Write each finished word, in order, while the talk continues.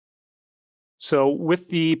So with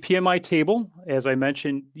the PMI table, as I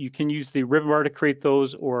mentioned, you can use the ribbon bar to create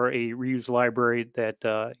those or a reuse library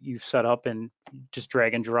that you've set up and just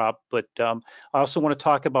drag and drop. But I also want to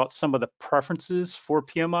talk about some of the preferences for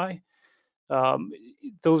PMI.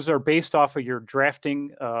 Those are based off of your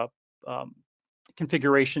drafting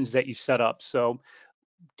configurations that you set up. So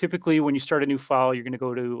typically when you start a new file, you're going to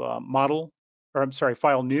go to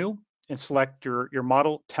File New, and select your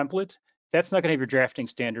model template. That's not going to have your drafting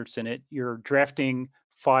standards in it. Your drafting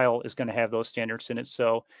file is going to have those standards in it.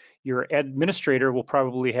 So your administrator will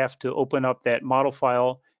probably have to open up that model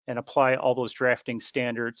file and apply all those drafting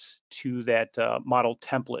standards to that model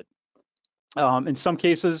template. In some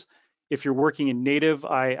cases, if you're working in native,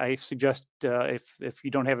 I suggest if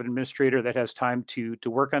you don't have an administrator that has time to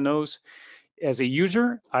work on those, as a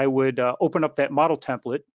user, I would open up that model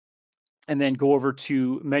template and then go over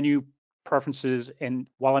to menu preferences, and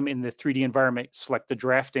while I'm in the 3D environment, select the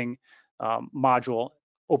drafting module,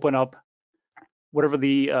 open up whatever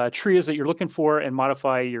the tree is that you're looking for, and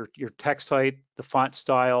modify your text type, the font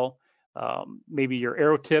style, maybe your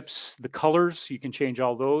arrow tips, the colors. You can change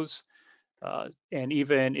all those, and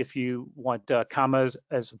even if you want commas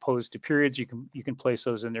as opposed to periods, you can place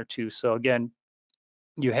those in there too. So again,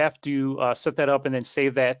 you have to set that up and then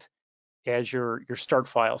save that as your start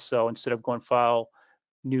file. So instead of going File,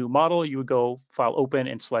 New Model, you would go File, Open,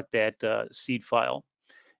 and select that seed file.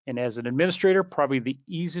 And as an administrator, probably the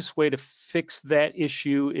easiest way to fix that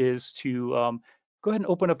issue is to go ahead and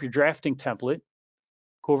open up your drafting template,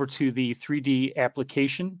 go over to the 3D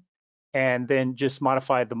application, and then just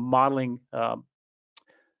modify the modeling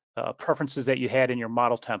preferences that you had in your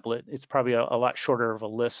model template. It's probably a lot shorter of a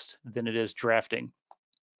list than it is drafting.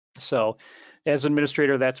 So as an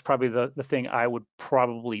administrator, that's probably the thing I would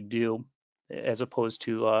probably do, as opposed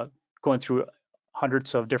to going through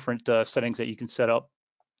hundreds of different settings that you can set up.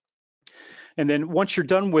 And then once you're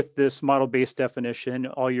done with this model-based definition,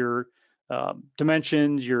 all your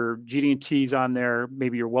dimensions, your GD&Ts on there,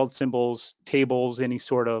 maybe your weld symbols, tables, any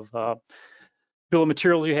sort of bill of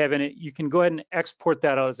materials you have in it, you can go ahead and export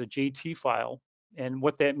that out as a JT file. And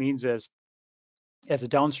what that means is, as a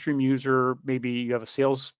downstream user, maybe you have a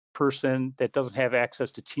salesperson that doesn't have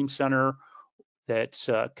access to Team Center that's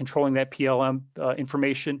controlling that PLM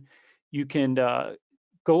information, you can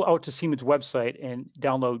go out to Siemens website and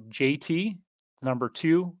download JT, number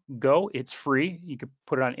 2, Go. It's free. You can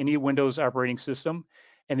put it on any Windows operating system,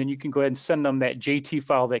 and then you can go ahead and send them that JT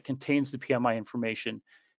file that contains the PMI information.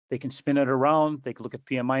 They can spin it around, they can look at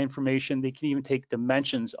PMI information, they can even take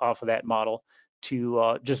dimensions off of that model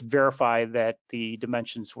to just verify that the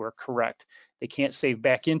dimensions were correct. They can't save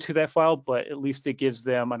back into that file, but at least it gives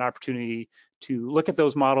them an opportunity to look at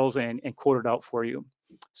those models and quote it out for you.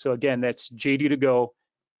 So again, that's JD to Go.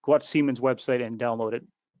 Go out to Siemens website and download it.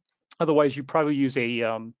 Otherwise, you probably use a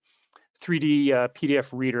 3D PDF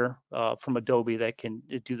reader from Adobe that can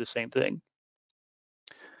do the same thing.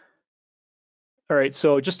 All right,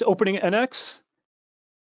 so just opening NX.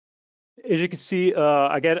 As you can see,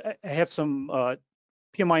 I have some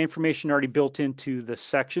PMI information already built into the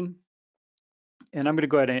section, and I'm going to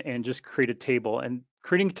go ahead and just create a table. And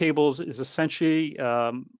creating tables is essentially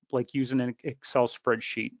like using an Excel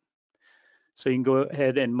spreadsheet. So you can go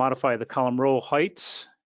ahead and modify the column row heights,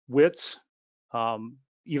 widths,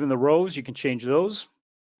 even the rows, you can change those.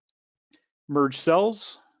 Merge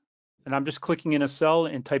cells, and I'm just clicking in a cell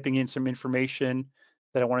and typing in some information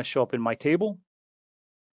that I want to show up in my table.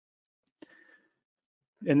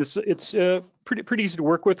 And it's pretty easy to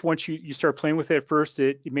work with once you start playing with it. At first,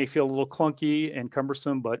 it may feel a little clunky and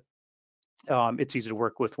cumbersome, but it's easy to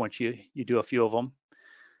work with once you do a few of them.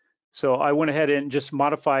 So I went ahead and just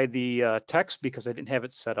modified the text because I didn't have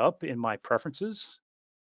it set up in my preferences.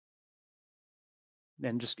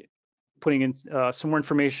 And just putting in some more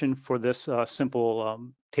information for this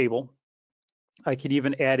simple table. I could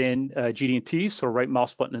even add in GD&T, so right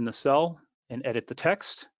mouse button in the cell and edit the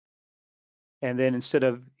text. And then instead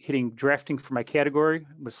of hitting drafting for my category,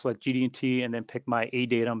 I'm going to select GD&T and then pick my A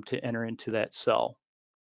datum to enter into that cell.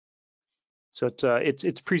 So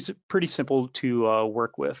it's pretty simple to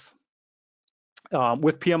work with.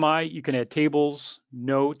 With PMI, you can add tables,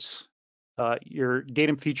 notes, your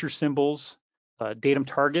datum feature symbols, datum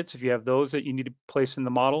targets if you have those that you need to place in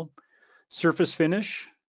the model, surface finish,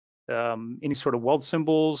 any sort of weld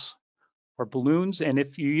symbols or balloons, and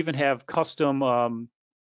if you even have custom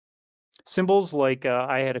symbols, like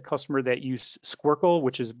I had a customer that used Squircle,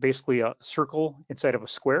 which is basically a circle inside of a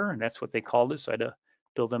square, and that's what they called it. So I had to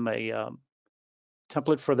build them a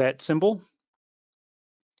template for that symbol.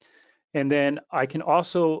 And then I can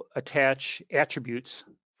also attach attributes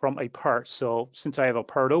from a part. So since I have a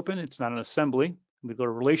part open, it's not an assembly. I'm going to go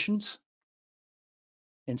to Relations.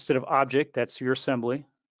 Instead of Object, that's your assembly,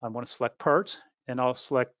 I want to select Part, and I'll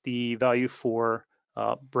select the value for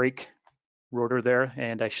brake rotor there,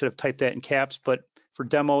 and I should have typed that in caps, but for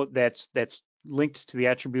demo, that's linked to the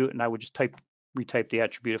attribute, and I would just retype the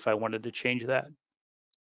attribute if I wanted to change that.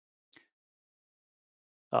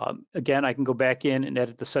 Again, I can go back in and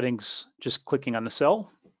edit the settings just clicking on the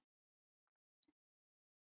cell.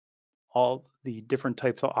 All the different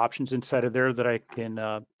types of options inside of there that I can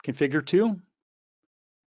configure to.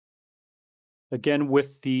 Again,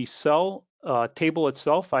 with the cell table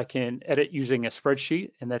itself, I can edit using a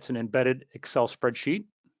spreadsheet, and that's an embedded Excel spreadsheet.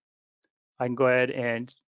 I can go ahead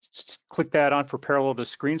and click that on for parallel to the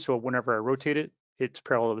screen, so whenever I rotate it, it's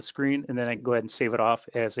parallel to the screen, and then I can go ahead and save it off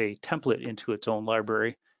as a template into its own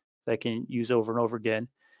library that I can use over and over again.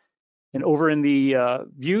 And over in the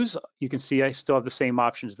views, you can see I still have the same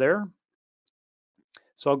options there.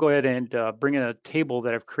 So I'll go ahead and bring in a table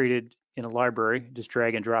that I've created in a library, just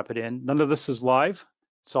drag and drop it in. None of this is live.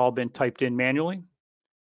 It's all been typed in manually,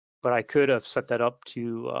 but I could have set that up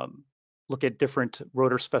to look at different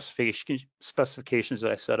rotor specifications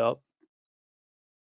that I set up.